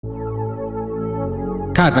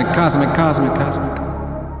Cosmic.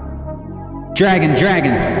 Dragon.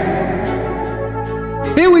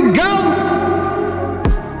 Here we go!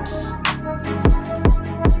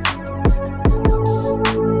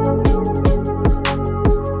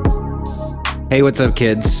 Hey, what's up,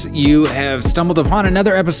 kids? You have stumbled upon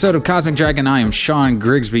another episode of Cosmic Dragon. I am Sean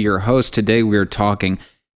Grigsby, your host. Today we are talking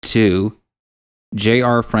to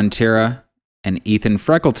J.R. Frontiera and Ethan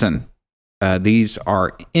Freckleton. These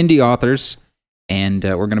are indie authors, and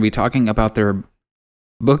we're going to be talking about their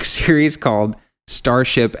book series called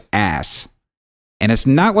Starship Ass. And it's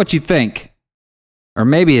not what you think, or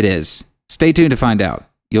maybe it is. Stay tuned to find out.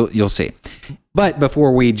 You'll see. But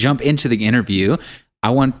before we jump into the interview, I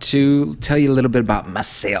want to tell you a little bit about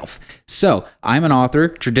myself. So, I'm an author,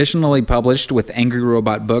 traditionally published with Angry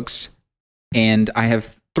Robot Books, and I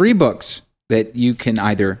have 3 books that you can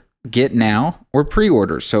either get now or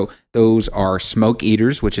pre-order. So, those are Smoke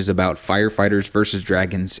Eaters, which is about firefighters versus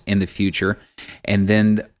dragons in the future, and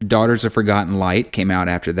then Daughters of Forgotten Light came out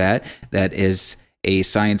after that. That is a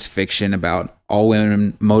science fiction about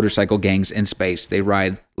all-women motorcycle gangs in space. They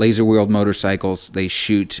ride laser-wheeled motorcycles. They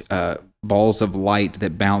shoot balls of light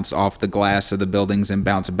that bounce off the glass of the buildings and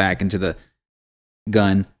bounce back into the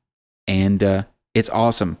gun. And it's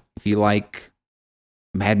awesome. If you like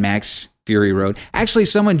Mad Max Fury Road. Actually,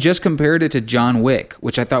 someone just compared it to John Wick,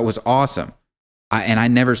 which I thought was awesome. I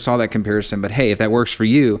never saw that comparison, but hey, if that works for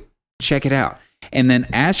you, check it out. And then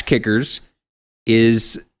Ash Kickers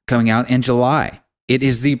is coming out in July. It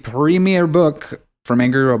is the premier book from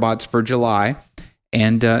Angry Robots for July.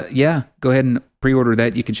 And yeah, go ahead and pre-order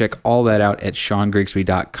that. You can check all that out at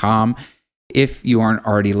SeanGrigsby.com. If you aren't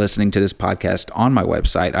already listening to this podcast on my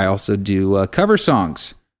website, I also do cover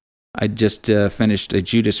songs. I just finished a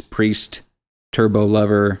Judas Priest Turbo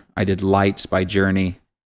Lover. I did Lights by Journey.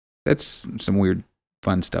 That's some weird,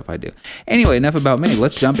 fun stuff I do. Anyway, enough about me.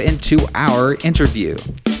 Let's jump into our interview.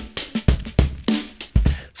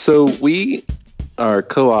 So we are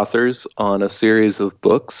co-authors on a series of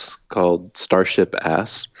books called Starship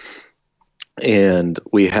Ass. And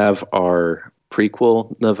we have our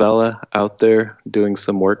prequel novella out there doing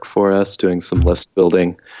some work for us, doing some list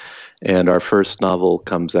building. And our first novel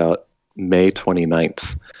comes out May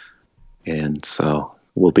 29th. And so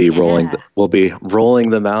we'll be rolling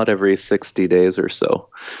them out every 60 days or so.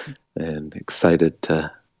 And excited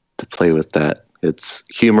to play with that. It's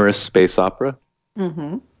humorous space opera.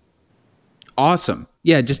 Mm-hmm. Awesome.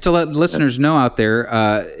 Yeah, just to let listeners know out there,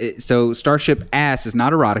 so Starship Ass is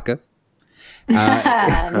not erotica.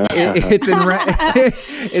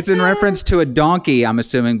 It's in reference to a donkey, I'm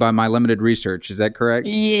assuming, by my limited research. Is that correct?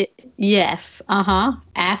 Yes.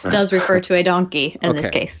 Ass does refer to a donkey in this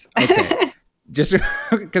case. Okay. Just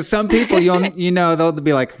because some people, they'll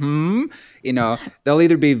be like, they'll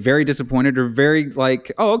either be very disappointed or very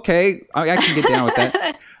like, oh, okay, I can get down with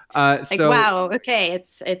that. Wow, okay,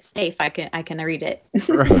 it's safe. I can read it.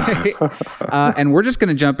 Right. And we're just going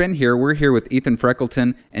to jump in here. We're here with Ethan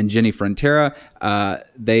Freckleton and Jenny Frontiera.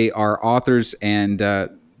 They are authors, and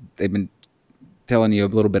they've been telling you a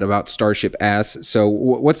little bit about Starship Ass. So,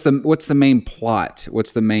 what's the main plot?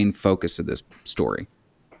 What's the main focus of this story?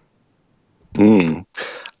 I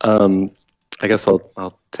guess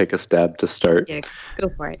I'll take a stab to start. Yeah, go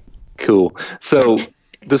for it. Cool. So,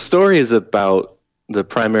 the story is about the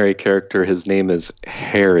primary character. His name is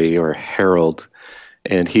Harry, or Harold,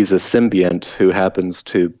 and he's a symbiont who happens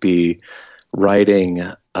to be riding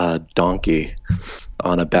a donkey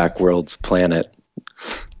on a backworlds planet.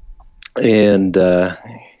 And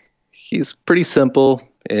he's pretty simple,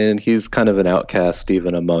 and he's kind of an outcast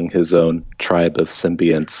even among his own tribe of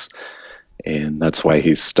symbionts. And that's why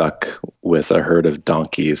he's stuck with a herd of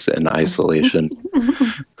donkeys in isolation.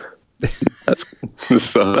 That's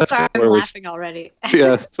Sorry, I'm laughing already.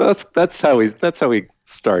 Yeah, so that's how we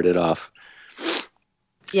started off.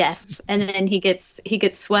 Yes, and then he gets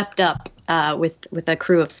swept up with a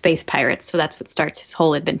crew of space pirates. So that's what starts his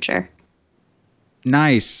whole adventure.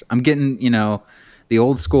 Nice. I'm getting the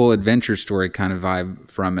old school adventure story kind of vibe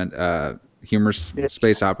from it. Humorous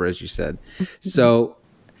space opera, as you said. So,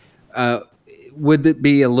 would it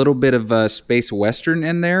be a little bit of a space western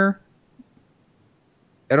in there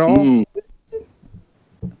at all?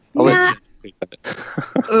 Go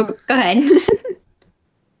ahead.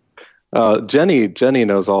 Jenny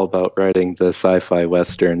knows all about writing the sci-fi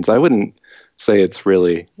westerns. I wouldn't say it's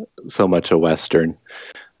really so much a western.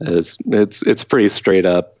 It's pretty straight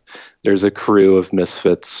up. There's a crew of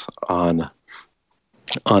misfits on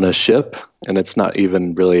a ship, and it's not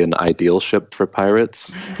even really an ideal ship for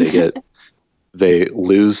pirates. They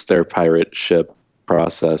lose their pirate ship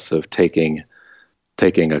process of taking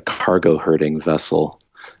a cargo herding vessel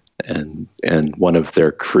and one of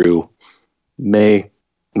their crew may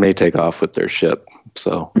take off with their ship.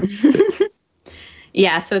 So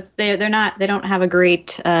yeah, so they don't have a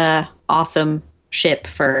great awesome ship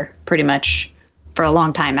for pretty much for a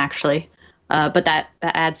long time actually. But that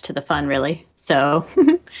adds to the fun really. So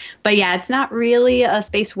but yeah, it's not really a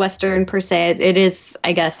space western per se. It is,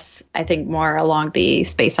 I guess, I think more along the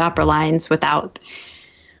space opera lines without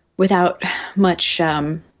much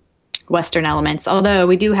western elements. Although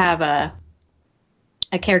we do have a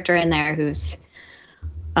character in there who's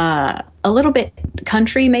a little bit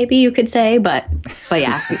country, maybe you could say, but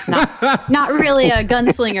yeah, he's not really a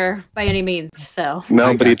gunslinger by any means. So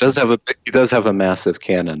no, but he does have a massive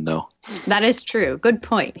cannon, though. That is true. Good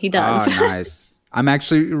point. He does. Oh, nice. I'm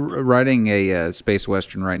actually writing a space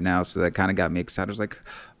western right now, so that kind of got me excited. I was like,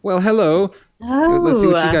 well, hello. Let's see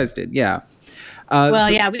what you guys did. Yeah.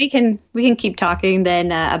 Yeah, we can keep talking then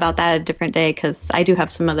about that a different day because I do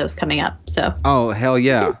have some of those coming up. So. Oh, hell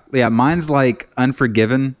yeah. Yeah, mine's like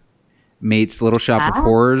Unforgiven meets Little Shop of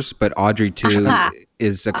Horrors, but Audrey 2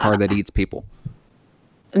 is a car that eats people.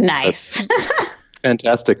 Nice.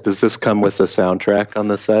 Fantastic. Does this come with a soundtrack on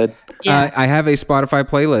the side? Yeah. I have a Spotify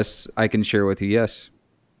playlist I can share with you, yes.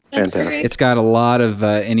 Fantastic. It's got a lot of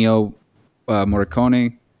Ennio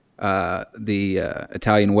Morricone, the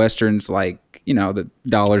Italian westerns like, the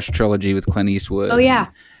Dollars trilogy with Clint Eastwood. Oh, yeah.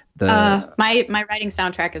 My writing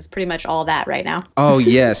soundtrack is pretty much all that right now. Oh,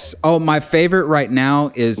 yes. Oh, my favorite right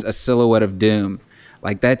now is A Silhouette of Doom.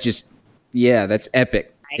 Like that that's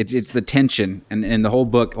epic. Nice. It's the tension and the whole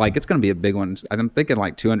book. Like it's going to be a big one. I'm thinking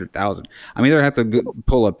like 200,000. I'm either have to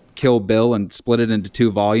pull a Kill Bill and split it into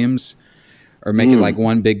 2 volumes or make it like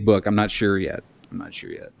one big book. I'm not sure yet.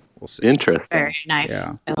 We'll see. Interesting. Very nice.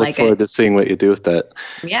 Yeah. I look forward to seeing what you do with that.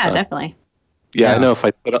 Yeah, definitely. Yeah, I know if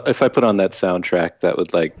I put on that soundtrack, that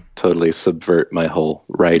would like totally subvert my whole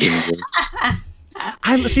writing.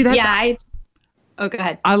 I see that. Oh, go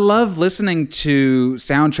ahead. I love listening to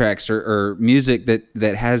soundtracks or music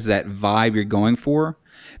that has that vibe you're going for,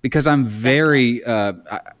 because I'm very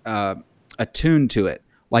attuned to it.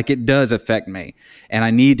 Like it does affect me, and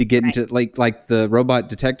I need to get into like the Robot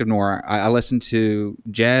Detective Noir. I listen to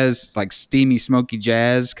jazz, like steamy, smoky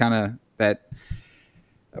jazz, kind of that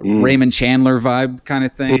Raymond Chandler vibe kind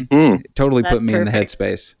of thing. It totally put me in the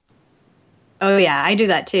headspace. Oh yeah, I do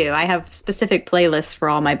that too. I have specific playlists for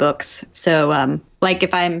all my books. So like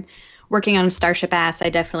if I'm working on Starship Ass, I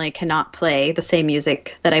definitely cannot play the same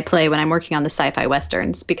music that I play when I'm working on the sci-fi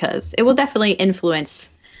westerns, because it will definitely influence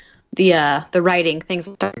the writing. Things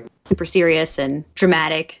will start super serious and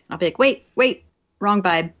dramatic. I'll be like, wait, wrong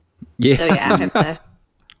vibe. Yeah. So yeah, I have to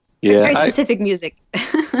very specific music.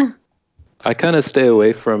 I kind of stay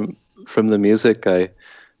away from the music. I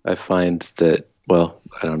find that, well,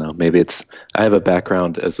 I don't know, maybe I have a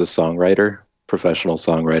background as a songwriter, professional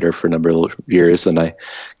songwriter for a number of years, and I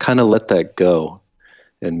kind of let that go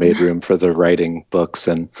and made room for the writing books.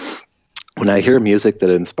 And when I hear music that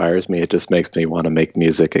inspires me, it just makes me want to make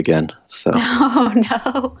music again. So. Oh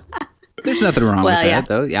no. There's nothing wrong with that,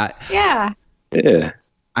 though. Yeah. Yeah. Yeah.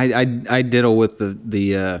 I diddle with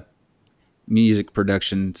the music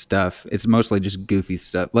production stuff. It's mostly just goofy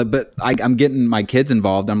stuff. But I'm getting my kids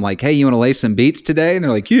involved. I'm like, hey, you want to lay some beats today? And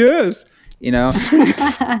they're like, yes.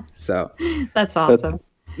 So that's awesome.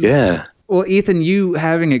 Yeah. Well, Ethan, you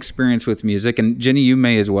having experience with music, and Jenny, you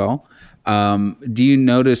may as well. Do you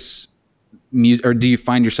notice music, or do you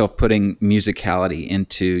find yourself putting musicality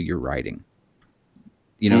into your writing?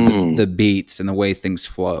 The beats and the way things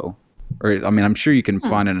flow. Or, I mean, I'm sure you can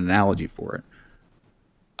find an analogy for it.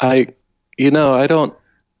 I don't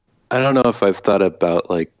know if I've thought about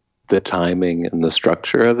like the timing and the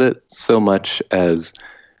structure of it so much as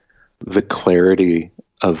the clarity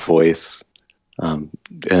of voice, and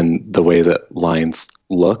the way that lines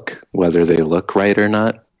look, whether they look right or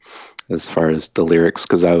not, as far as the lyrics,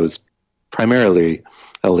 because I was primarily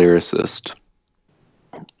a lyricist.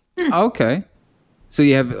 Okay. So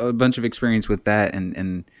you have a bunch of experience with that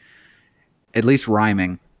and at least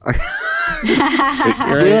rhyming.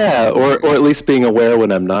 Yeah, or at least being aware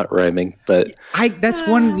when I'm not rhyming. But that's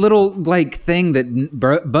one little like thing that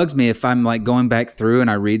bugs me if I'm like going back through and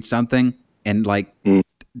I read something and like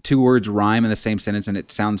 2 words rhyme in the same sentence and it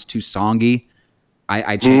sounds too songy.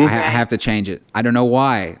 I have to change it. I don't know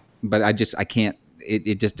why, but I can't.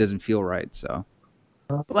 It just doesn't feel right. So.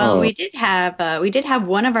 Well, we did have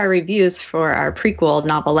one of our reviews for our prequel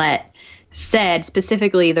novelette said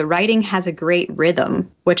specifically the writing has a great rhythm,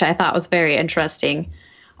 which I thought was very interesting.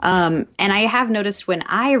 And I have noticed when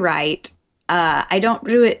I write, I don't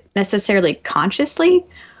do it necessarily consciously,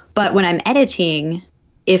 but when I'm editing,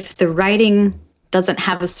 if the writing doesn't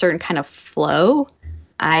have a certain kind of flow,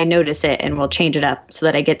 I notice it and will change it up so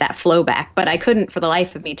that I get that flow back. But I couldn't for the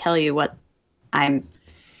life of me tell you what I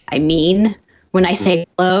mean when I say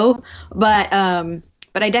flow. But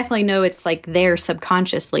I definitely know it's like there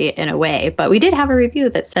subconsciously in a way. But we did have a review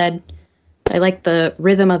that said I like the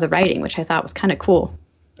rhythm of the writing, which I thought was kind of cool.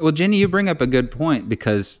 Well, Jenny, you bring up a good point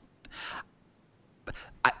because,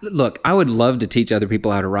 look, I would love to teach other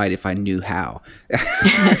people how to write if I knew how. You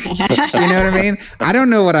know what I mean? I don't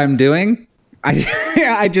know what I'm doing.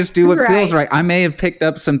 I just do what feels right. I may have picked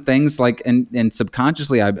up some things like and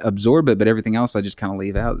subconsciously I absorb it, but everything else I just kind of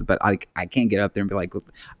leave out. But I can't get up there and be like,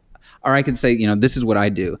 or I can say, this is what I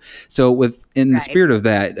do. So in the spirit of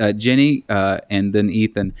that, Jenny and then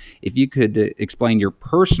Ethan, if you could explain your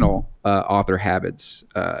personal author habits,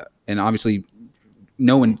 and obviously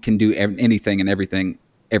no one can do anything and everything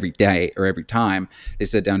every day or every time they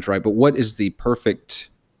sit down to write. But what is the perfect,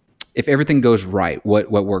 if everything goes right, what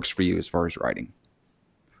works for you as far as writing?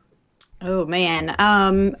 Oh man.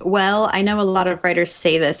 Well, I know a lot of writers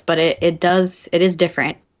say this, but it is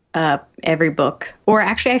different. Every book, or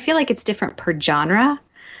actually I feel like it's different per genre.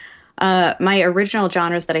 My original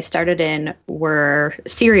genres that I started in were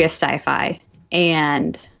serious sci-fi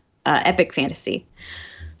and epic fantasy.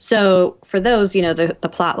 So for those, the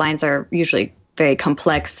plot lines are usually very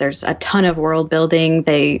complex. There's a ton of world building.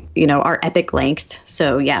 They, are epic length.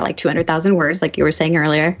 So yeah, like 200,000 words, like you were saying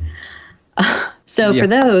earlier. For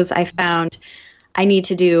those, I found I need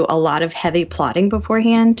to do a lot of heavy plotting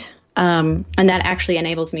beforehand. And that actually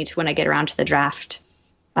enables me to, when I get around to the draft,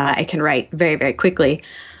 I can write very, very quickly.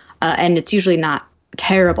 And it's usually not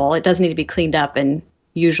terrible. It does need to be cleaned up, and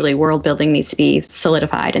usually world building needs to be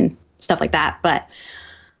solidified and stuff like that. But,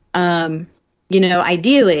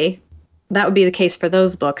 ideally, that would be the case for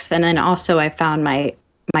those books. And then also I found my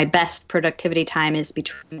best productivity time is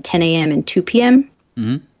between 10 a.m. and 2 p.m.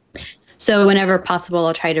 Mm-hmm. So whenever possible,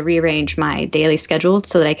 I'll try to rearrange my daily schedule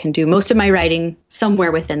so that I can do most of my writing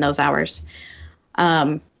somewhere within those hours.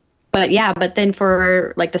 But then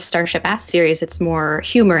for like the Starship Ass series, it's more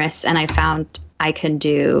humorous, and I found I can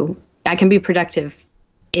be productive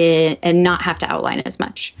and not have to outline as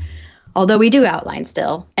much. Although we do outline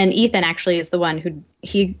still. And Ethan actually is the one who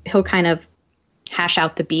he'll kind of hash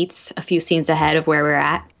out the beats a few scenes ahead of where we're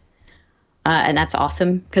at. And that's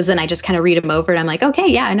awesome, because then I just kind of read them over and I'm like, okay,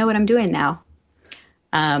 yeah, I know what I'm doing now.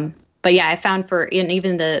 But yeah, I found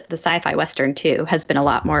even the sci-fi Western too has been a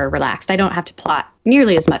lot more relaxed. I don't have to plot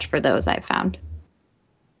nearly as much for those, I've found.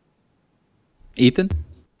 Ethan?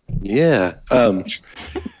 Yeah.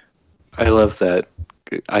 I love that.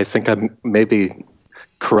 I think I'm maybe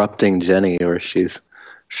corrupting Jenny, or she's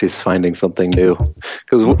finding something new.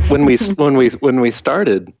 Because when we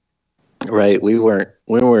started, right, we weren't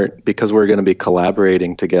because we're going to be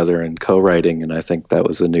collaborating together and co-writing, and I think that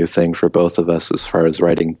was a new thing for both of us as far as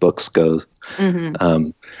writing books goes. Mm-hmm.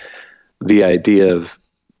 The idea of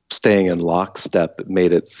staying in lockstep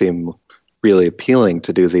made it seem really appealing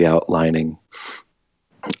to do the outlining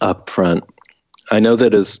up front. I know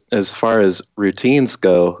that as far as routines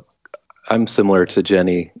go, I'm similar to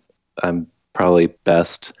Jenny. I'm probably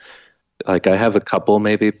best. Like, I have a couple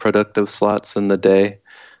maybe productive slots in the day,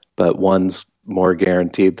 but one's more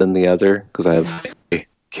guaranteed than the other because I have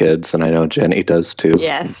kids, and I know Jenny does too.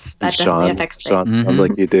 Yes, that definitely affects things. Sean, sounds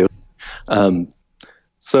like you do.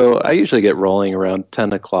 So I usually get rolling around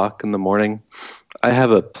 10 o'clock in the morning. I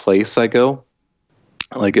have a place I go.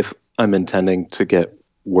 Like, if I'm intending to get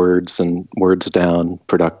words down,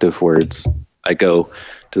 productive words, I go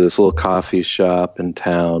to this little coffee shop in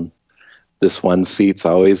town. This one seat's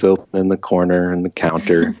always open in the corner and the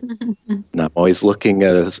counter. And I'm always looking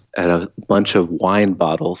at a bunch of wine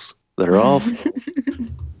bottles that are all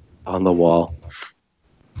on the wall.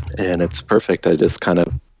 And it's perfect. I just kind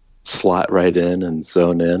of slot right in and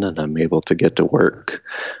zone in, and I'm able to get to work.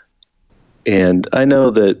 And I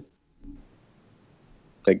know that,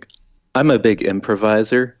 like, I'm a big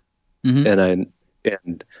improviser. Mm-hmm.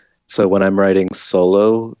 And so when I'm writing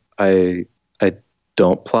solo, I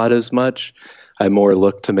don't plot as much. I more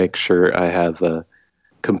look to make sure I have a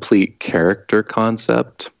complete character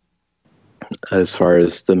concept as far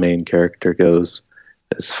as the main character goes,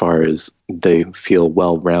 as far as they feel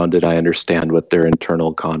well-rounded. I understand what their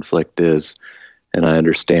internal conflict is, and I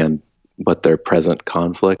understand what their present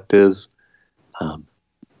conflict is.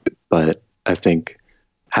 But I think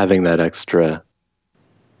having that extra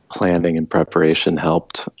planning and preparation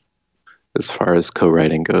helped as far as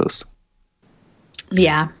co-writing goes.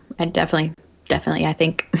 Yeah, I definitely, I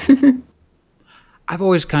think. I've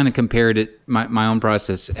always kind of compared it, my own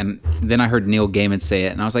process, and then I heard Neil Gaiman say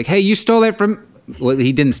it, and I was like, hey, you stole that from Well,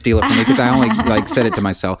 he didn't steal it from me because I only like said it to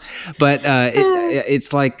myself. But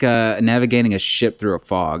it's like navigating a ship through a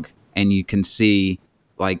fog, and you can see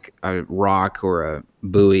like a rock or a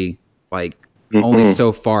buoy like only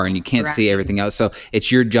so far, and you can't see everything else. So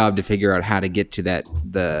it's your job to figure out how to get to that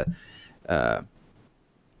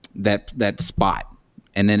spot,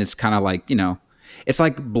 and then it's kind of like, you know, it's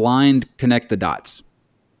like blind connect the dots.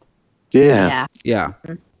 Yeah.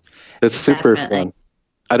 It's super Definitely. fun.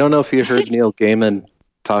 I don't know if you heard Neil Gaiman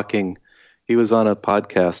talking. He was on a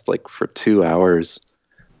podcast like for 2 hours,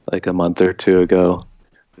 like a month or two ago.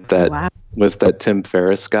 That with that Tim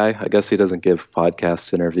Ferriss guy. I guess he doesn't give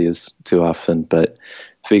podcast interviews too often, but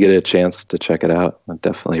if you get a chance to check it out, I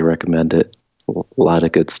definitely recommend it. A lot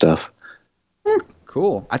of good stuff.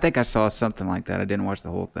 Cool. I think I saw something like that. I didn't watch the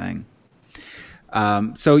whole thing.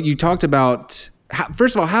 So you talked about,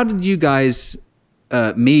 first of all, how did you guys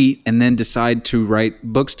meet and then decide to write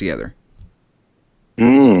books together?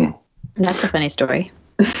 That's a funny story.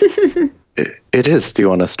 It is. Do you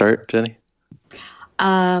want to start, Jenny?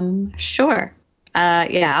 Sure.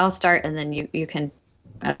 Yeah, I'll start and then you can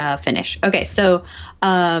finish. Okay, so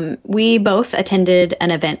we both attended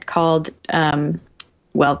an event called 20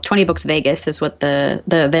 Books Vegas is what the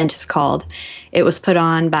event is called. It was put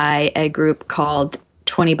on by a group called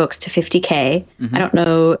 20 Books to 50K. I don't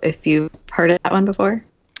know if you've heard of that one before.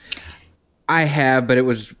 I have, but it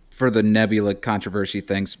was for the Nebula controversy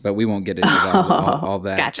things, but we won't get into all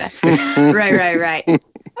that. Gotcha. Right.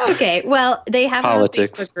 Okay, well, they have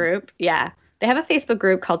Politics. a Facebook group. Yeah, they have a Facebook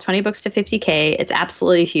group called 20 Books to 50K. It's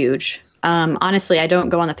absolutely huge. Honestly, I don't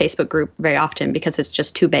go on the Facebook group very often because it's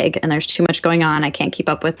just too big and there's too much going on. I can't keep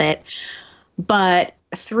up with it. But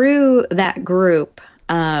through that group,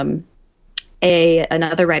 another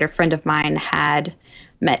writer friend of mine had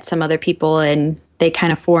met some other people, and they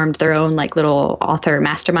kind of formed their own like little author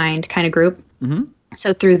mastermind kind of group.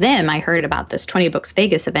 So through them, I heard about this 20 Books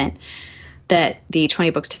Vegas event that the 20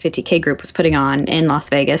 Books to 50K group was putting on in Las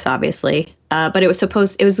Vegas, obviously. But it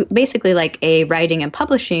was basically like a writing and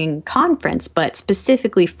publishing conference, but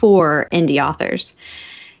specifically for indie authors.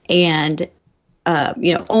 And,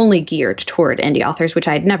 only geared toward indie authors, which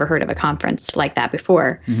I had never heard of a conference like that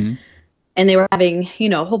before. And they were having,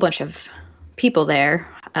 a whole bunch of people there.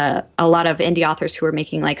 A lot of indie authors who were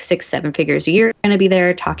making like 6-7 figures a year going to be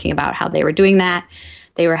there talking about how they were doing that.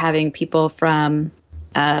 They were having people from,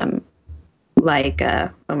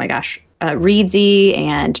 Reedsy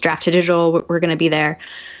and Draft to Digital were going to be there.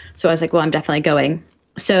 So I was like, well, I'm definitely going.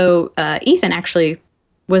 So Ethan actually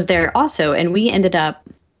was there also. And we ended up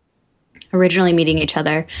originally meeting each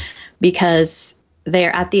other because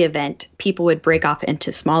there at the event, people would break off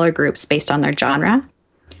into smaller groups based on their genre.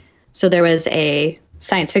 So there was a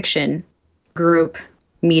science fiction group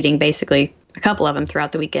meeting, basically a couple of them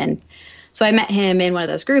throughout the weekend. So I met him in one of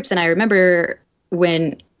those groups. And I remember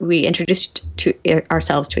when we introduced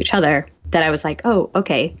ourselves to each other that I was like, oh,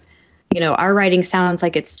 okay, our writing sounds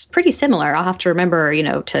like it's pretty similar. I'll have to remember,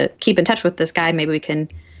 to keep in touch with this guy. Maybe we can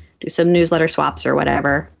do some newsletter swaps or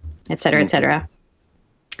whatever, et cetera, et cetera.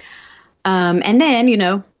 And then,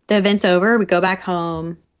 the event's over. We go back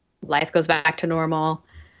home. Life goes back to normal.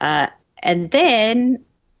 And then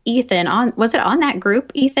Ethan, was it on that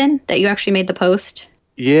group, Ethan, that you actually made the post?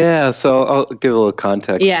 Yeah, so I'll give a little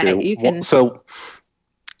context. Yeah, here. you can. So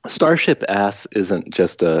Starship Ass isn't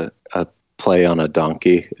just a play on a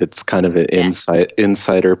donkey. It's kind of an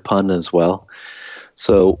insider pun as well.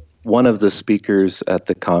 So one of the speakers at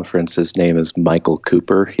the conference, his name is Michael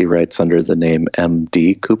Cooper. He writes under the name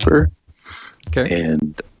M.D. Cooper. Okay.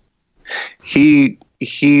 And he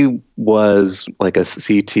was like a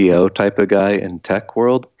CTO type of guy in tech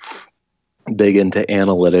world, big into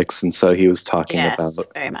analytics, and so he was talking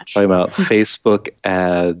about Facebook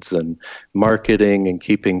ads and marketing and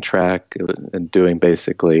keeping track and doing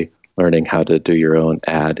basically learning how to do your own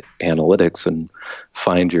ad analytics and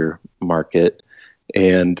find your market.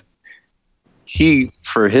 And he,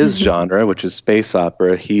 for his genre, which is space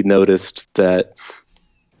opera, he noticed that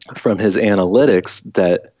from his analytics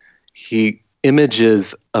that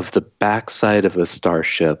images of the backside of a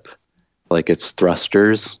starship, like its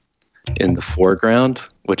thrusters in the foreground,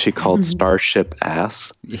 which he called Starship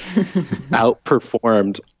Ass,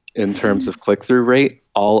 outperformed in terms of click-through rate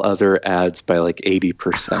all other ads by like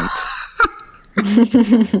 80%.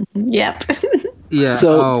 Yep. Yeah.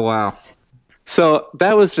 Oh, wow. So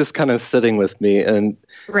that was just kind of sitting with me. And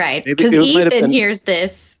right. Because Ethan hears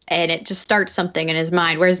this and it just starts something in his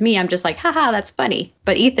mind. Whereas me, I'm just like, haha, that's funny.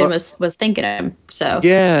 But Ethan was thinking of him. So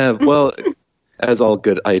yeah, well, as all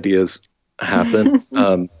good ideas happen,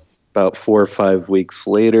 about 4 or 5 weeks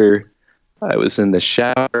later, I was in the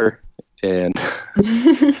shower And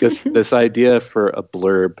this idea for a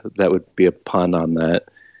blurb that would be a pun on that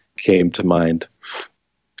came to mind.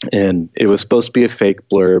 And it was supposed to be a fake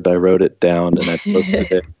blurb. I wrote it down and I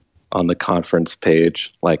posted it on the conference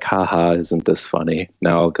page. Like, haha, isn't this funny?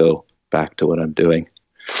 Now I'll go back to what I'm doing.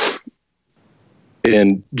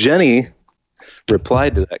 And Jenny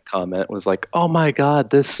replied to that comment, was like, oh my God,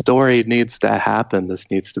 this story needs to happen. This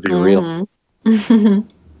needs to be real. And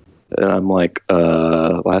I'm like,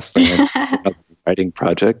 last thing I about the writing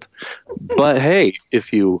project. But hey,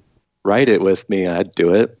 if you write it with me, I'd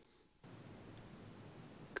do it.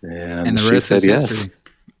 And the she rest said is yes. history.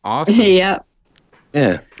 Awesome. Yep.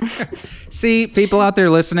 Yeah. See, people out there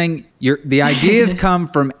listening, the ideas come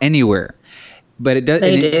from anywhere. But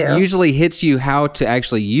it usually hits you how to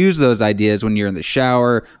actually use those ideas when you're in the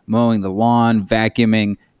shower, mowing the lawn,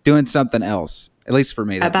 vacuuming, doing something else. At least for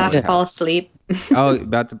me. That's about to fall asleep.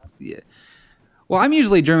 Yeah. Well, I'm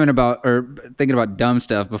usually dreaming about or thinking about dumb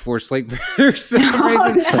stuff before sleep for some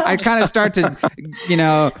reason. No. I kind of start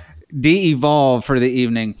to, de-evolve for the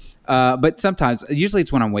evening. But sometimes, usually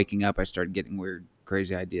it's when I'm waking up, I start getting weird,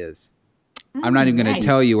 crazy ideas. I'm not even going to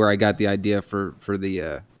tell you where I got the idea for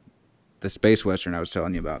the space western I was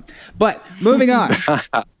telling you about. But moving on.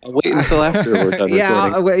 I'll wait until after we're done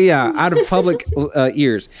recording. Out of public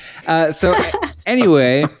ears. So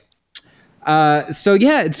anyway,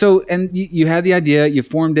 and you had the idea, you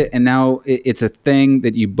formed it, and now it's a thing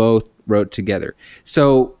that you both wrote together.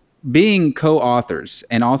 So being co-authors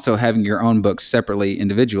and also having your own books separately,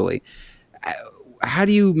 individually, how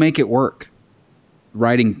do you make it work,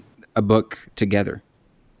 writing a book together?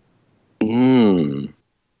 A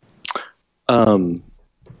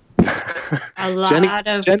lot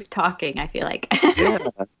of talking, I feel like. Yeah.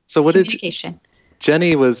 So what communication.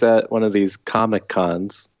 Jenny was at one of these Comic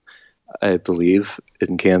Cons, I believe,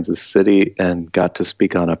 in Kansas City, and got to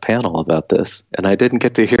speak on a panel about this. And I didn't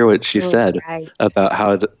get to hear what she said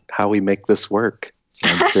about how we make this work. So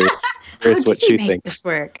I'm curious what she thinks. This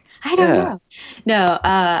work? I don't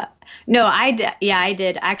know. No, I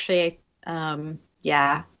did actually.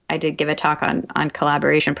 I did give a talk on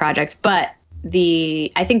collaboration projects, but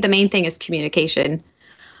I think the main thing is communication.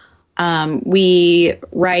 We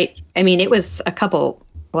write, it was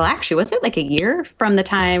was it like a year from the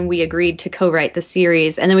time we agreed to co-write the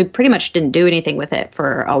series? And then we pretty much didn't do anything with it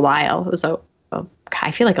for a while. It was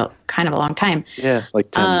I feel like kind of a long time. Yeah, like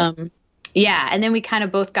 10 months. Yeah. And then we kind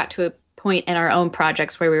of both got to a point in our own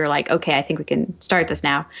projects where we were like, okay, I think we can start this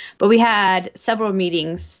now. But we had several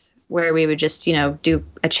meetings where we would just, do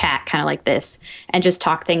a chat kind of like this and just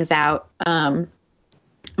talk things out.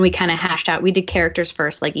 We kind of hashed out. We did characters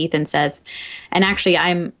first, like Ethan says. And actually,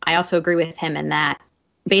 I also agree with him in that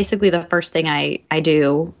basically the first thing I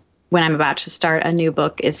do when I'm about to start a new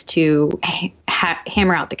book is to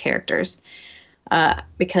hammer out the characters.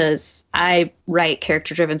 Because I write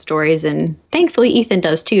character-driven stories, and thankfully Ethan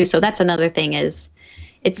does too. So that's another thing is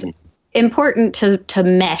it's important to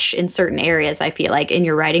mesh in certain areas, I feel like, in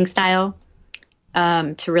your writing style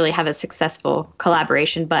to really have a successful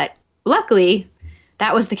collaboration. But luckily,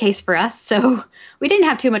 that was the case for us. So we didn't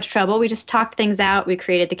have too much trouble. We just talked things out. We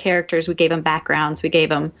created the characters. We gave them backgrounds. We gave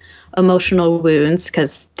them emotional wounds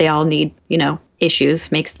because they all need,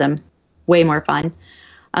 issues. Makes them way more fun.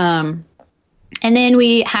 And then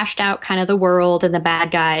we hashed out kind of the world and the bad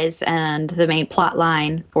guys and the main plot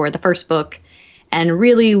line for the first book and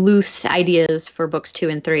really loose ideas for books 2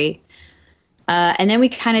 and 3. And then we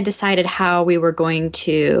kind of decided how we were going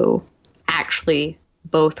to actually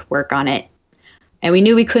both work on it. And we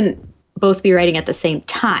knew we couldn't both be writing at the same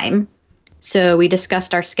time. So we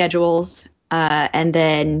discussed our schedules and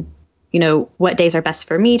then, what days are best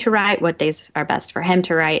for me to write, what days are best for him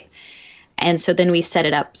to write. And so then we set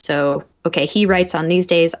it up. So, okay, he writes on these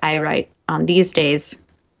days, I write on these days.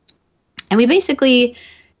 And we basically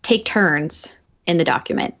take turns in the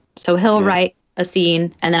document. So he'll write a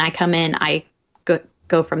scene and then I come in, I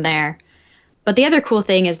go from there. But the other cool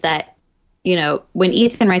thing is that, when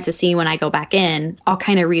Ethan writes a scene, when I go back in, I'll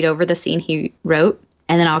kind of read over the scene he wrote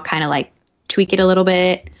and then I'll kind of like tweak it a little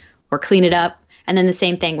bit or clean it up. And then the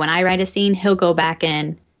same thing, when I write a scene, he'll go back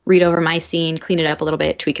in, read over my scene, clean it up a little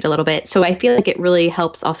bit, tweak it a little bit. So I feel like it really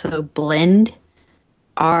helps also blend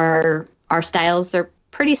our styles. They're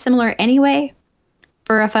pretty similar anyway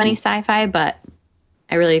for a funny sci-fi, but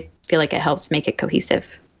I really feel like it helps make it cohesive.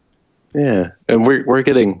 Yeah, and we're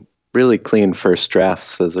getting really clean first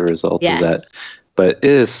drafts as a result of that. But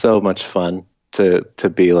it is so much fun to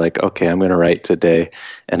be like, okay, I'm going to write today,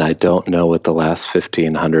 and I don't know what the last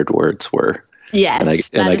 1,500 words were. Yes,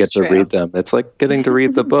 and I get to read them. It's like getting to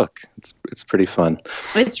read the book. It's pretty fun.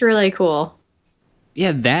 It's really cool.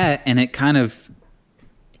 Yeah, that, and it kind of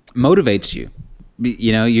motivates you.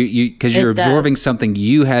 You know, because you're absorbing something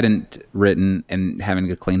you hadn't written and having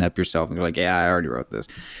to clean up yourself. And you're like, yeah, I already wrote this.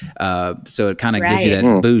 So it kind of gives you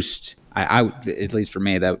that boost. I at least for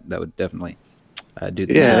me, that would definitely do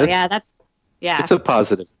that. Yeah, it's a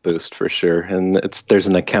positive boost for sure, and there's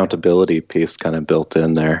an accountability piece kind of built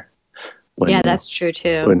in there. That's true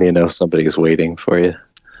too. When you know somebody's waiting for you.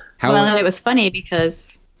 And it was funny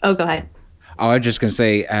because go ahead. Oh, I was just gonna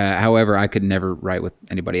say. However, I could never write with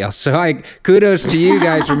anybody else. So kudos to you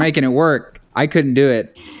guys for making it work. I couldn't do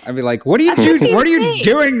it. I'd be like, "What are you doing? What are you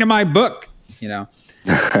doing to my book?" You know.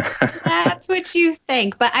 That's what you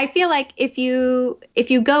think, but I feel like if you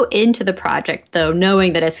go into the project though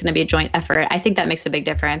knowing that it's going to be a joint effort, I think that makes a big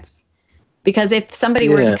difference. Because if somebody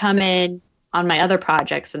were to come in on my other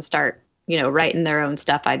projects and start, writing their own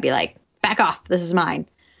stuff, I'd be like, back off, this is mine.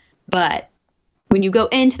 But when you go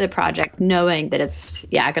into the project knowing that it's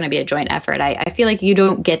going to be a joint effort, I feel like you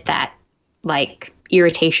don't get that like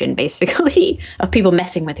irritation basically of people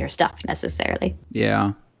messing with your stuff necessarily.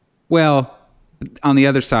 Yeah. Well, on the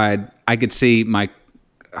other side, I could see my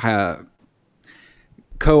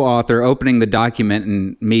co-author opening the document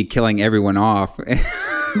and me killing everyone off.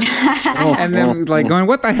 And then like going,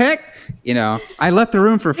 what the heck? I left the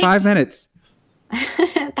room for 5 minutes.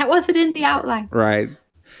 That wasn't in the outline. Right.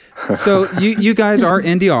 So you guys are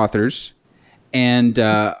indie authors, and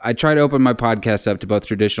I try to open my podcast up to both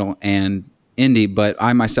traditional and indie, but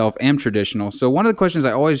I myself am traditional. So one of the questions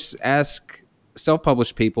I always ask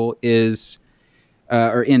self-published people is,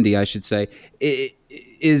 or indie, I should say,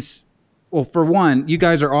 is, well, for one, you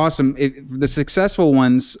guys are awesome. The successful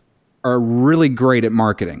ones are really great at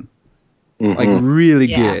marketing, like really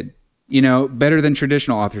good, better than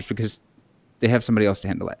traditional authors because they have somebody else to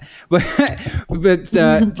handle it.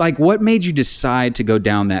 But like, what made you decide to go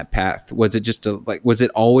down that path? Was it just was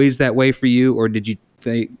it always that way for you? Or did you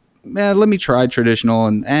think, let me try traditional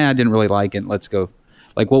and I didn't really like it. Let's go.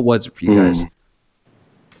 Like, what was it for you guys?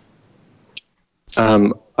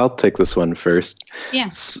 I'll take this one first. Yeah.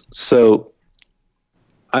 So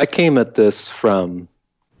I came at this from,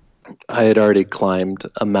 I had already climbed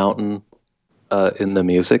a mountain in the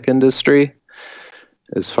music industry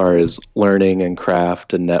as far as learning and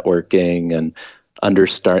craft and networking and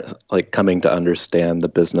coming to understand the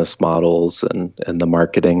business models and the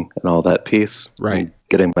marketing and all that piece. Right.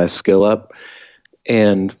 Getting my skill up.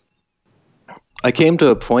 And I came to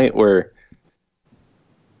a point where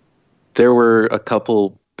there were a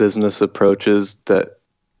couple business approaches that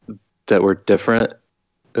were different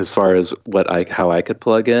as far as how I could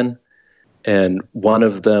plug in, and one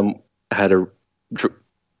of them had a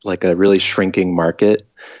really shrinking market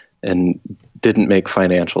and didn't make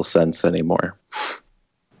financial sense anymore.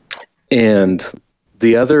 And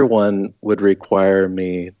the other one would require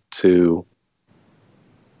me to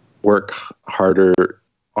work harder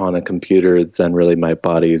on a computer than really my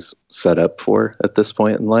body's set up for at this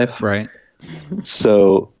point in life. Right.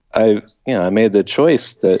 So I made the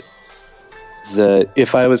choice that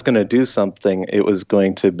if I was going to do something, it was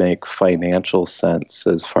going to make financial sense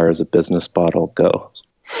as far as a business model goes.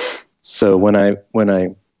 So when I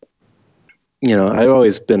I've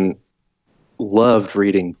always loved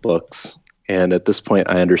reading books. And at this point,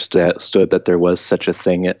 I understood that there was such a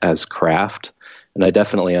thing as craft. And I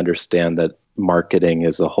definitely understand that marketing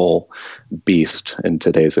is a whole beast in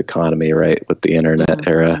today's economy, right? With the internet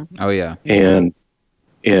era. Oh yeah. And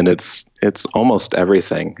it's almost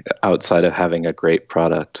everything outside of having a great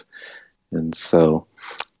product. And so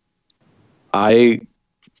I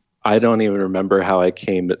don't even remember how I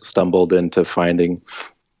stumbled into finding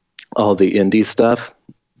all the indie stuff,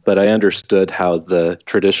 but I understood how the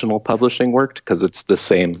traditional publishing worked because it's the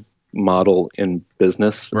same model in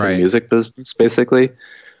business, right. In music business, basically.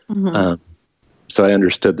 Mm-hmm. So I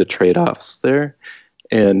understood the trade-offs there.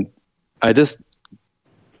 And I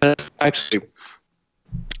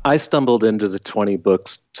stumbled into the 20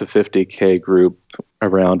 books to 50K group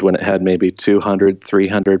around when it had maybe 200,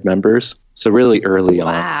 300 members. So really early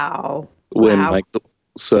on. Wow.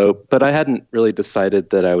 But I hadn't really decided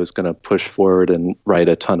that I was going to push forward and write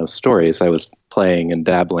a ton of stories. I was playing and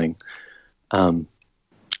dabbling.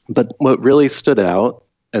 But what really stood out,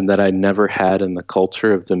 and that I never had in the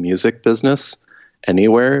culture of the music business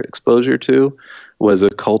anywhere exposure to, was a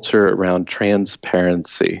culture around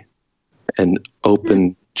transparency and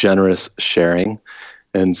open, generous sharing.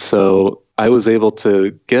 And so I was able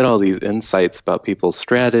to get all these insights about people's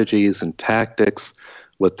strategies and tactics,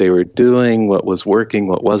 what they were doing, what was working,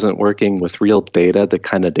 what wasn't working, with real data, the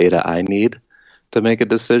kind of data I need to make a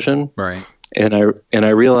decision. Right. And I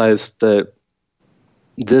realized that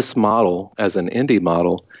this model, as an indie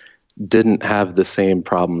model, didn't have the same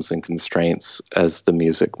problems and constraints as the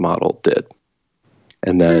music model did.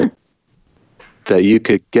 And that you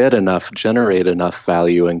could generate enough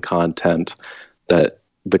value and content that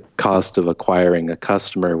the cost of acquiring a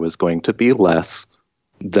customer was going to be less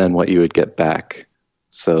than what you would get back,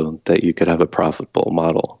 so that you could have a profitable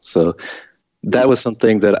model. So that was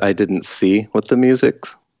something that I didn't see with the music,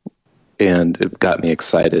 and it got me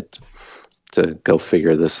excited to go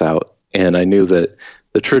figure this out. And I knew that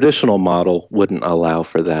the traditional model wouldn't allow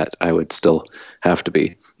for that. I would still have to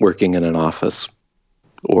be working in an office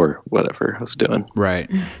or whatever I was doing.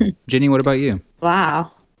 Right. Jenny, what about you?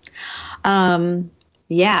 Wow.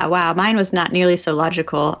 Yeah, wow. Mine was not nearly so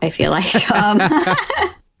logical, I feel like.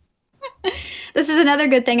 This is another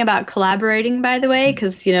good thing about collaborating, by the way,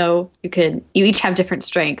 because, you each have different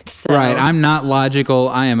strengths. So. Right. I'm not logical.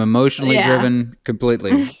 I am emotionally driven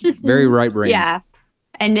completely. Very right brain. Yeah.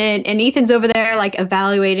 And Ethan's over there like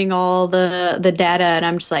evaluating all the data, and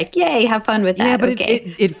I'm just like, yay, have fun with that. Yeah, but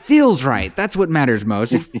okay. it feels right. That's what matters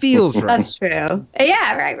most. It feels right. That's true.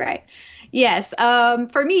 Yeah, right. Yes.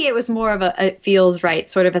 For me, it was more of a it feels right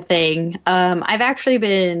sort of a thing. I've actually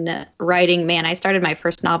been writing, I started my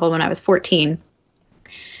first novel when I was 14.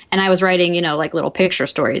 And I was writing, like little picture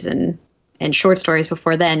stories and short stories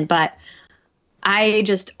before then. But I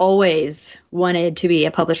just always wanted to be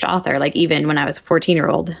a published author, like even when I was a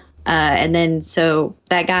 14-year-old. And then so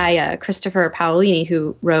that guy, Christopher Paolini,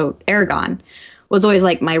 who wrote Aragon, was always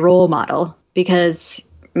like my role model because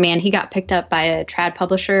he got picked up by a trad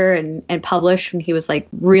publisher and published when he was like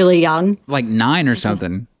really young. Like 9 or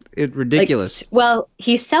something. It's ridiculous.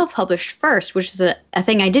 He self-published first, which is a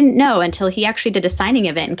thing I didn't know until he actually did a signing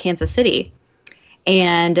event in Kansas City.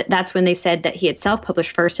 And that's when they said that he had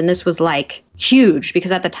self-published first. And this was like huge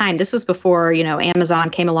because at the time, this was before, Amazon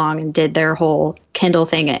came along and did their whole Kindle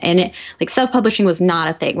thing. And self-publishing was not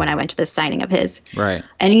a thing when I went to this signing of his. Right.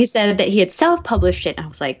 And he said that he had self-published it. And I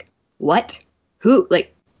was like, what? Who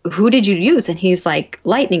did you use? And he's like,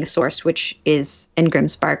 Lightning Source, which is in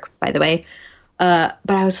Grimmspark, by the way. But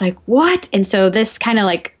I was like, what? And so this kind of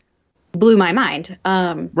like blew my mind.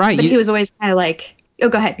 Right. But he was always kind of like, oh,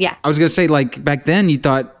 go ahead. Yeah. I was going to say, like, back then you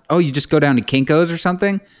thought, oh, you just go down to Kinko's or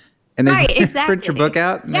something and then print your book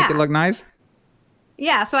out and make it look nice.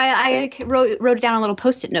 Yeah. So I wrote it down on a little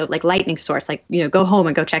Post-it note, like Lightning Source, like, go home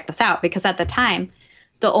and go check this out. Because at the time,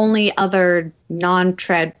 the only other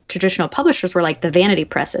non-traditional publishers were like the vanity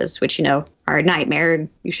presses, which, are a nightmare and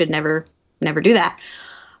you should never do that.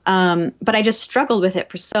 But I just struggled with it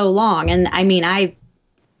for so long. And I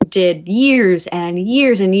did years and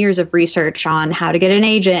years and years of research on how to get an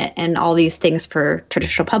agent and all these things for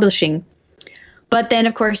traditional publishing. But then,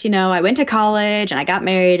 of course, I went to college and I got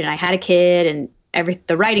married and I had a kid and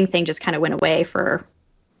the writing thing just kind of went away for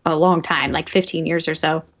a long time, like 15 years or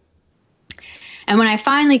so. And when I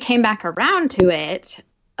finally came back around to it,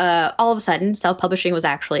 all of a sudden, self-publishing was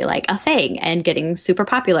actually like a thing and getting super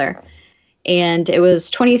popular. And it was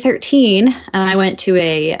 2013, and I went to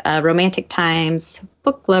a Romantic Times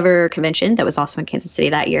book lover convention that was also in Kansas City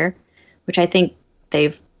that year, which I think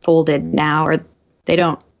they've folded now, or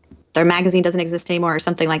their magazine doesn't exist anymore or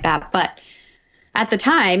something like that. But at the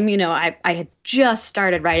time, I had just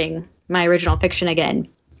started writing my original fiction again,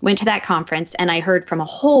 went to that conference, and I heard from a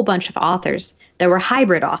whole bunch of authors that were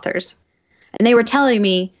hybrid authors. And they were telling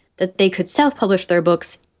me that they could self-publish their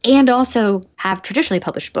books and also have traditionally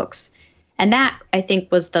published books. And that, I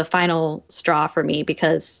think, was the final straw for me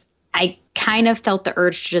because I kind of felt the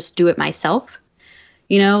urge to just do it myself.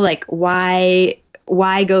 Like why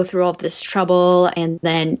go through all of this trouble? And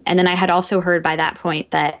then I had also heard by that point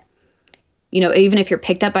that, even if you're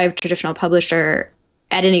picked up by a traditional publisher,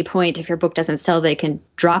 at any point, if your book doesn't sell, they can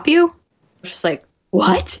drop you. I was just like,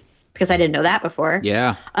 what? Because I didn't know that before.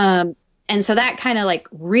 Yeah. And so that kind of like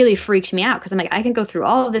really freaked me out because I'm like, I can go through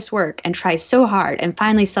all of this work and try so hard and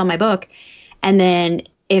finally sell my book. And then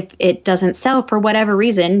if it doesn't sell for whatever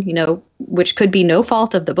reason, which could be no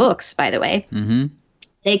fault of the books, by the way,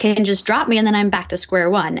 they can just drop me and then I'm back to square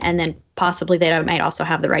one. And then possibly they might also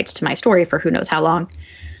have the rights to my story for who knows how long.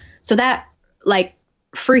 So that like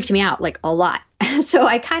freaked me out like a lot. So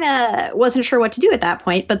I kind of wasn't sure what to do at that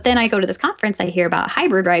point. But then I go to this conference, I hear about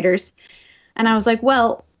hybrid writers. And I was like,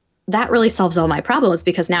 well, that really solves all my problems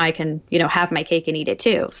because now I can, have my cake and eat it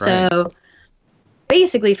too. Right. So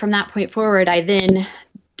basically from that point forward, I then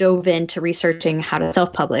dove into researching how to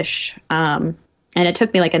self-publish. And it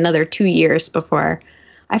took me like another 2 years before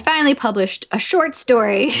I finally published a short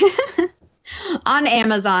story on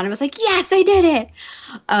Amazon. I was like, yes, I did it.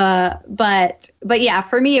 But yeah,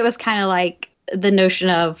 for me, it was kind of like the notion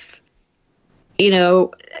of,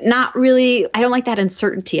 not really, I don't like that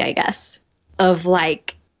uncertainty, I guess, of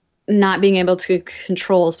like not being able to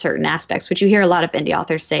control certain aspects, which you hear a lot of indie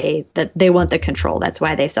authors say that they want the control. That's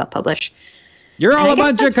why they self-publish. You're all a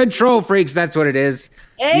bunch of control freaks. That's what it is.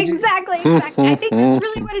 Exactly. I think that's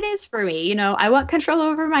really what it is for me. I want control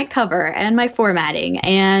over my cover and my formatting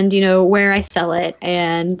and, where I sell it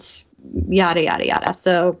and yada, yada, yada.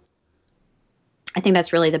 So I think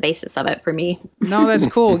that's really the basis of it for me. No, that's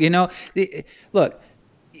cool. Look,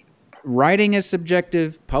 writing is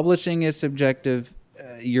subjective. Publishing is subjective.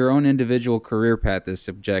 Your own individual career path is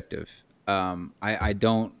subjective. I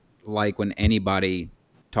don't like when anybody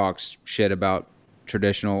talks shit about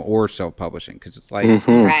traditional or self-publishing, because it's like,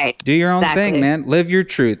 right, do your own thing, man. Live your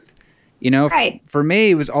truth. Right. For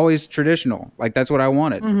me, it was always traditional. Like, that's what I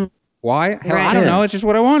wanted. Mm-hmm. Why? Hell, I don't know. It's just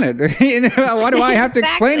what I wanted. Why do I have to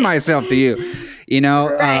explain myself to you?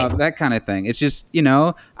 Right. That kind of thing. It's just,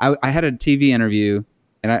 I had a TV interview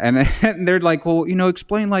and they're like, well,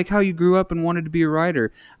 explain like how you grew up and wanted to be a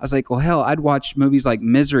writer. I was like, well, hell, I'd watch movies like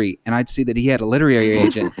Misery and I'd see that he had a literary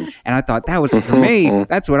agent. And I thought that was for me.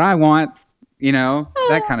 That's what I want,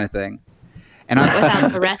 that kind of thing. And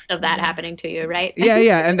without the rest of that happening to you, right?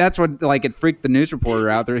 Yeah. And that's what, like, it freaked the news reporter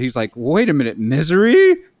out there. He's like, wait a minute,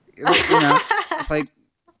 Misery? It's like,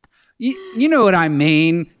 you know what I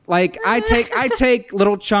mean? Like, I take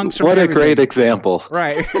little chunks from everything. Great example.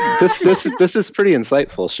 Right. This is pretty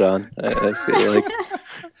insightful, Sean. I feel like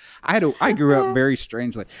I grew up very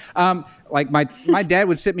strangely. Like my dad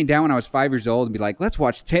would sit me down when I was 5 years old and be like, let's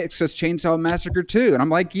watch Texas Chainsaw Massacre 2. And I'm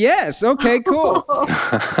like, yes, okay, cool.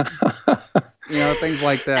 Things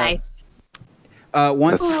like that. Nice.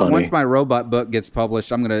 Once my robot book gets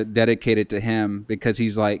published, I'm going to dedicate it to him, because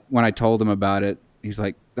he's like, when I told him about it, he's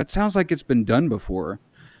like, that sounds like it's been done before.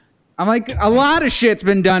 I'm like, a lot of shit's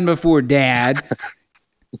been done before, Dad.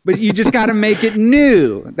 But you just got to make it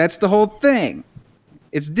new. That's the whole thing.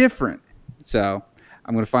 It's different. So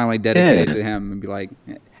I'm going to finally dedicate it to him and be like,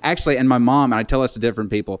 actually, and my mom, and I tell this to different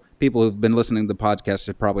people who've been listening to the podcast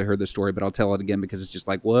have probably heard the story, but I'll tell it again because it's just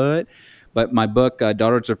like, what? But my book,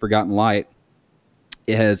 Daughters of Forgotten Light,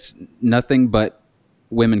 it has nothing but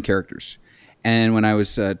women characters. And when I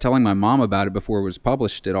was telling my mom about it before it was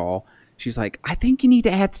published at all, she's like, I think you need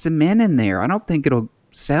to add some men in there. I don't think it'll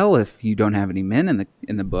sell if you don't have any men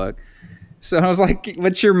in the book. So I was like,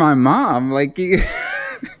 but you're my mom. Like, you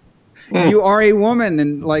are a woman.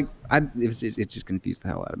 And like, it just confused the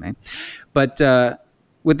hell out of me. But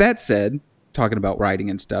with that said, talking about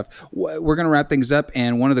writing and stuff, we're going to wrap things up.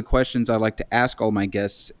 And one of the questions I like to ask all my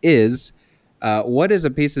guests is, what is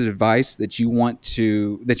a piece of advice that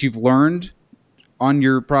you've learned on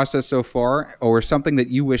your process so far, or something that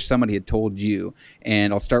you wish somebody had told you?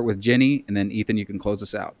 And I'll start with Jenny, and then Ethan, you can close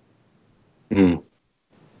us out. And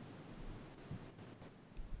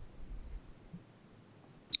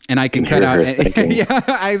I can cut out. I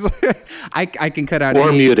can cut out.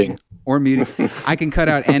 Or muting. I can cut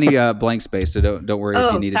out any blank space. So don't worry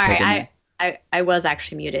if you need to take any. I was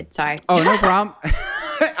actually muted. Sorry. Oh, no problem.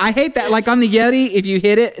 I hate that. Like on the Yeti, if you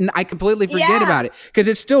hit it, and I completely forget about it because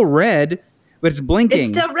it's still red. But it's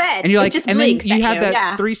blinking. It's still red. And you're like, it just and then you have that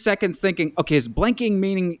yeah. 3 seconds thinking, okay, is blinking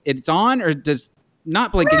meaning it's on, or does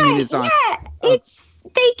not blinking mean it's on? Yeah,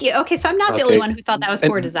 thank you. Okay, so I'm not the only one who thought that was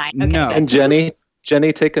poor design. Okay, no. good. And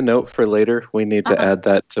Jenny, take a note for later. We need to add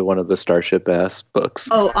that to one of the Starship Ass books.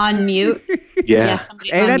 Oh, on mute? Yeah.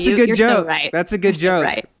 Hey, that's a good You're joke. So right. That's a good joke.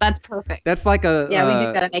 Right. That's perfect. That's like a... Yeah, we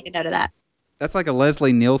do got to make a note of that. That's like a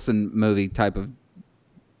Leslie Nielsen movie type of...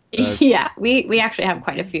 Yeah, we actually have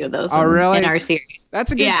quite a few of those in our series.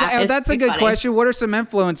 That's a good question. What are some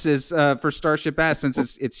influences for Starship Ass,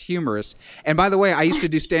 since it's humorous? And by the way, I used to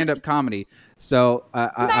do stand-up comedy, so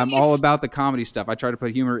I'm all about the comedy stuff. I try to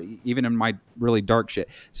put humor even in my really dark shit.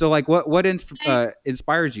 So like, what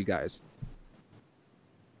inspires you guys?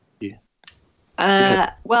 Well,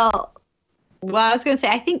 I was going to say,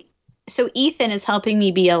 I think, so Ethan is helping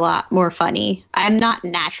me be a lot more funny. I'm not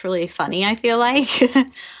naturally funny, I feel like.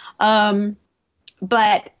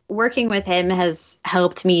 But working with him has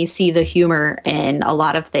helped me see the humor in a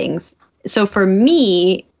lot of things. So for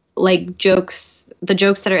me, like the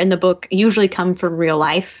jokes that are in the book usually come from real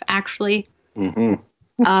life, actually. Not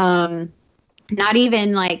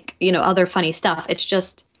even like, other funny stuff. It's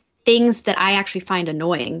just things that I actually find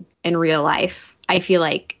annoying in real life, I feel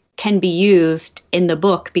like can be used in the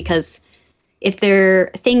book, because if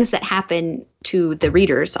they're things that happen to the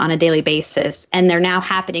readers on a daily basis, and they're now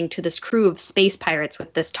happening to this crew of space pirates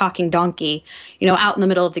with this talking donkey, out in the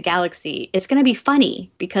middle of the galaxy, it's going to be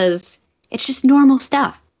funny because it's just normal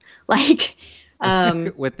stuff. Like,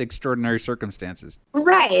 With extraordinary circumstances.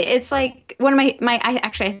 Right. It's like one of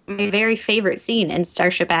my very favorite scene in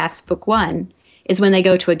Starship Ass Book 1 is when they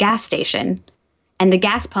go to a gas station and the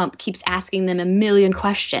gas pump keeps asking them a million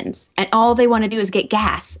questions and all they want to do is get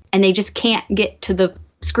gas and they just can't get to the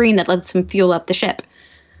screen that lets them fuel up the ship.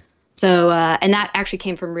 So, and that actually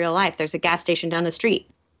came from real life. There's a gas station down the street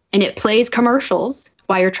and it plays commercials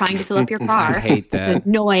while you're trying to fill up your car. I hate that. It's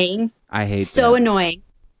annoying. I hate so that. annoying.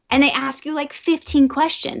 And they ask you like 15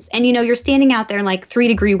 questions. And, you're standing out there in like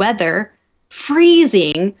 3-degree weather,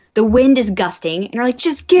 freezing. The wind is gusting. And you're like,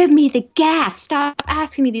 just give me the gas. Stop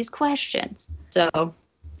asking me these questions. So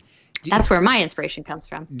that's where my inspiration comes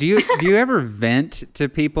from. Do you ever vent to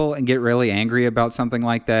people and get really angry about something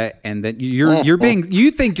like that? And then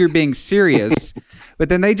you think you're being serious, but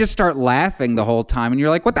then they just start laughing the whole time. And you're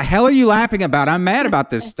like, what the hell are you laughing about? I'm mad about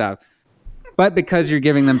this stuff. But because you're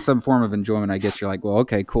giving them some form of enjoyment, I guess you're like, well,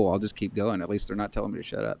 okay, cool. I'll just keep going. At least they're not telling me to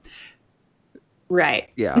shut up. Right.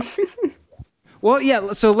 Yeah. Well,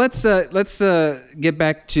 yeah. So let's get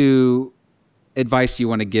back to advice you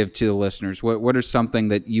want to give to the listeners. What are something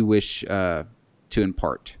that you wish to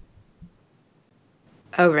impart?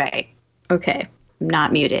 Oh, right. Okay. I'm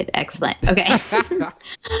not muted. Excellent. Okay.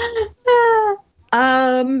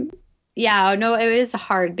 Yeah. No, it is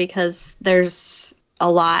hard because there's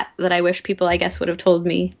a lot that I wish people, I guess, would have told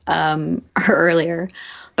me earlier.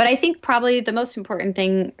 But I think probably the most important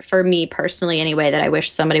thing for me personally, anyway, that I wish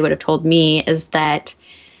somebody would have told me is that,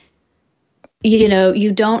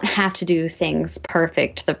 you don't have to do things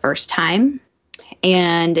perfect the first time.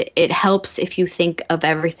 And it helps if you think of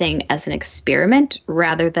everything as an experiment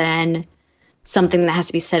rather than something that has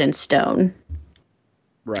to be set in stone.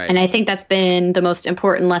 Right. And I think that's been the most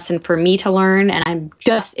important lesson for me to learn. And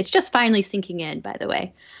it's just finally sinking in, by the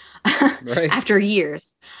way, right. After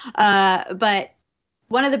years. But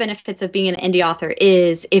one of the benefits of being an indie author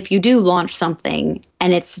is if you do launch something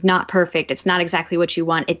and it's not perfect, it's not exactly what you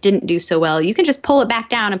want, it didn't do so well, you can just pull it back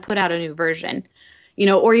down and put out a new version,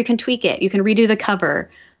 or you can tweak it. You can redo the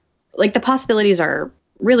cover. Like the possibilities are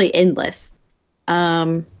really endless.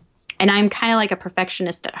 And I'm kind of like a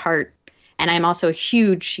perfectionist at heart. And I'm also a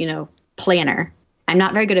huge, planner. I'm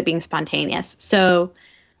not very good at being spontaneous. So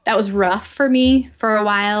that was rough for me for a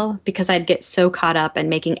while because I'd get so caught up in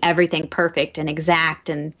making everything perfect and exact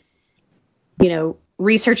and,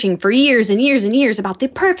 researching for years and years and years about the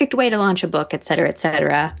perfect way to launch a book, et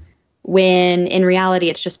cetera, when in reality,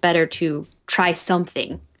 it's just better to try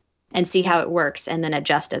something and see how it works and then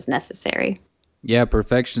adjust as necessary. Yeah,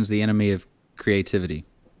 perfection's the enemy of creativity.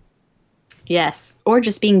 Yes, or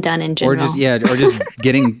just being done in general. Or just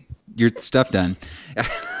getting your stuff done.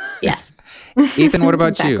 Yes. Ethan, what about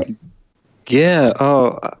exactly. you? Yeah.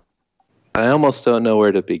 Oh, I almost don't know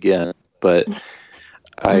where to begin, but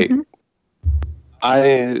I'll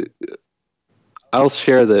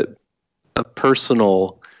share that a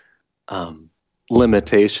personal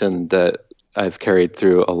limitation that I've carried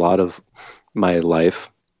through a lot of my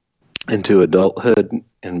life into adulthood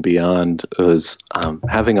and beyond was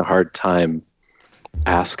having a hard time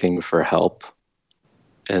asking for help.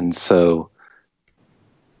 And so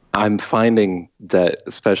I'm finding that,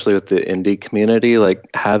 especially with the indie community, like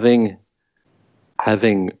having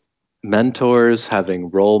mentors, having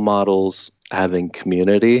role models, having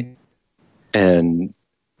community, and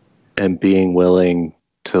being willing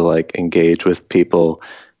to like engage with people,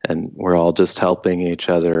 and we're all just helping each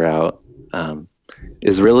other out,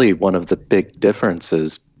 is really one of the big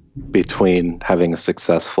differences between having a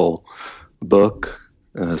successful book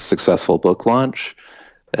launch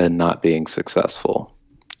and not being successful.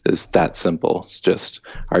 Is that simple. It's just,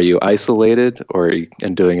 are you isolated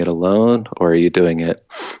and doing it alone, or are you doing it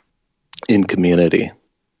in community?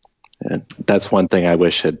 And that's one thing I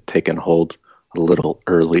wish had taken hold a little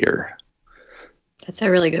earlier. That's a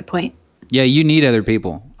really good point. Yeah, you need other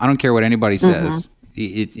people. I don't care what anybody says.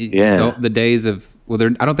 The days of,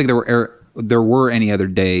 I don't think there were any other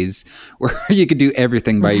days where you could do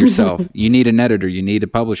everything by yourself. You need an editor, you need a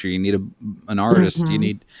publisher, you need an artist, you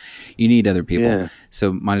need other people. Yeah.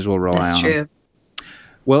 So might as well rely on them.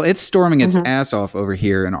 Well, it's storming its ass off over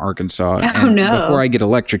here in Arkansas. And before I get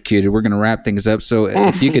electrocuted, we're going to wrap things up. So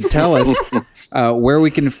if you could tell us where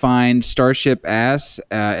we can find Starship Ass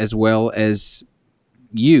as well as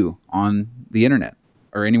you on the internet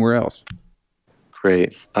or anywhere else.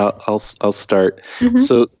 Great. I'll start.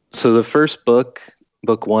 So the first book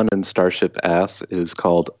 1 in Starship Ass is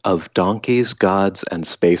called Of Donkeys, Gods, and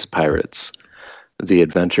Space Pirates: The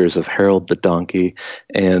Adventures of Harold the Donkey.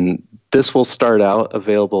 And this will start out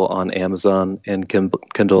available on Amazon and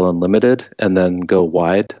Kindle Unlimited and then go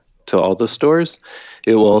wide to all the stores.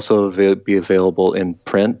 It will also be available in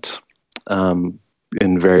print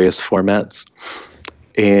in various formats.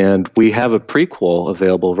 And we have a prequel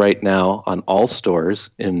available right now on all stores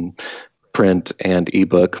in print and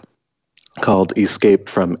ebook called Escape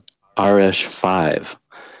from Arish 5.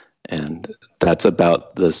 And that's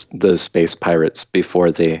about the space pirates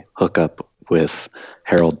before they hook up with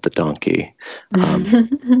Harold the Donkey.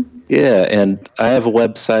 Yeah, and I have a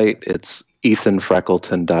website. It's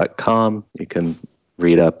ethanfreckleton.com. You can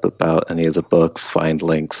read up about any of the books, find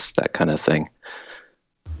links, that kind of thing.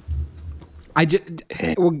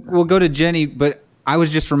 We'll go to Jenny, but I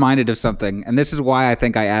was just reminded of something, and this is why I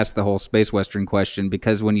think I asked the whole Space Western question,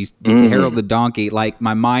 because when you Harold the Donkey, like,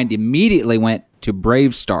 my mind immediately went to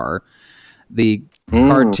Brave Star, the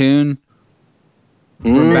cartoon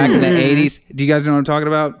from back in the 80s. Do you guys know what I'm talking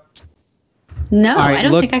about? No, right, I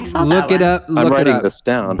don't think I saw that. Look it up. I'm writing this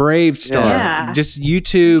down. Brave Star. Yeah. Just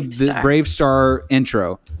YouTube the Brave Star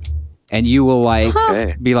intro, and you will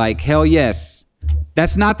be like, hell yes.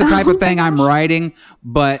 That's not the type of thing I'm writing,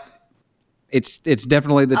 but it's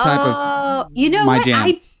definitely the type of you know my what? jam.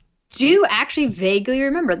 I do actually vaguely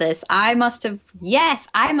remember this. I must have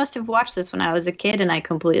watched this when I was a kid, and I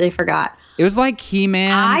completely forgot. It was like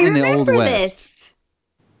He-Man in the Old West. This.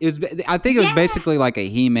 It was. I think it was basically like a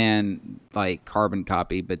He-Man like carbon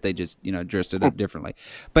copy, but they just dressed it up differently.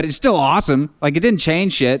 But it's still awesome. Like, it didn't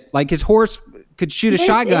change shit. Like, his horse could shoot a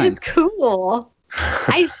shotgun. It's cool.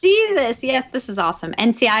 I see this. Yes, this is awesome.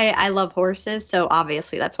 And see, I love horses, so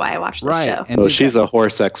obviously that's why I watched this show. And she's a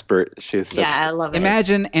horse expert. I love it.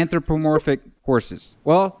 Imagine anthropomorphic horses.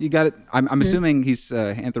 Well, you got it. I'm assuming he's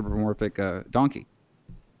anthropomorphic donkey.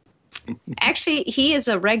 Actually, he is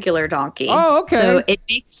a regular donkey. Oh, okay. So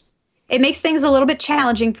it makes things a little bit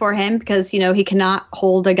challenging for him because he cannot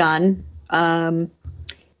hold a gun.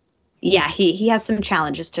 He has some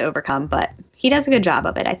challenges to overcome, but he does a good job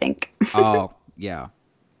of it, I think. Oh, yeah.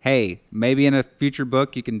 Hey, maybe in a future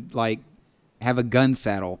book you can have a gun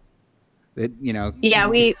saddle. Yeah,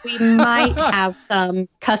 we might have some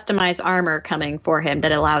customized armor coming for him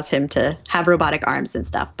that allows him to have robotic arms and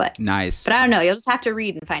stuff. But nice. But I don't know. You'll just have to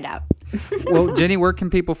read and find out. Well, Jenny, where can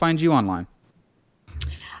people find you online?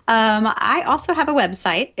 I also have a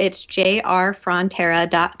website. It's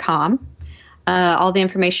jrfrontera.com. All the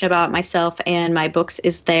information about myself and my books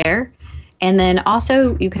is there. And then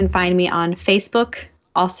also you can find me on Facebook.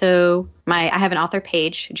 Also, I have an author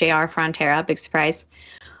page, JR Frontera, big surprise.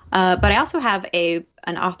 But I also have an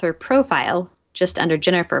author profile just under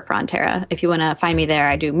Jennifer Frontera. If you want to find me there,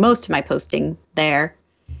 I do most of my posting there.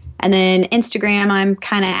 And then Instagram, I'm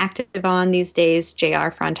kind of active on these days, JR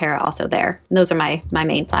Frontera also there. And those are my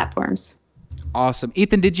main platforms. Awesome.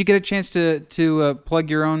 Ethan, did you get a chance to plug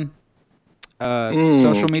your own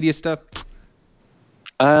social media stuff?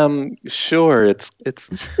 Sure. It's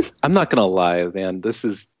I'm not gonna lie, man. This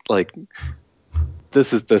is the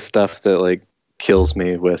stuff that kills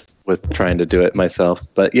me with trying to do it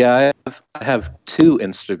myself. But yeah, I have two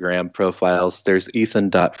Instagram profiles. There's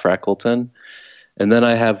Ethan.Freckleton, and then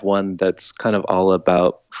I have one that's kind of all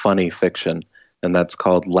about funny fiction, and that's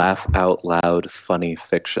called Laugh Out Loud Funny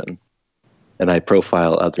Fiction. And I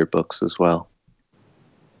profile other books as well.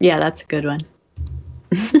 Yeah, that's a good one.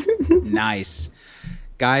 Nice.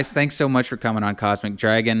 Guys, thanks so much for coming on Cosmic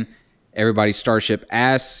Dragon. Everybody, Starship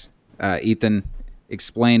Ass. Ethan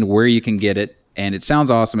explained where you can get it, and it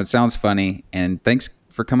sounds awesome. It sounds funny, and thanks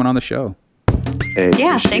for coming on the show. Hey,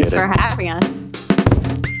 yeah, thanks for having us.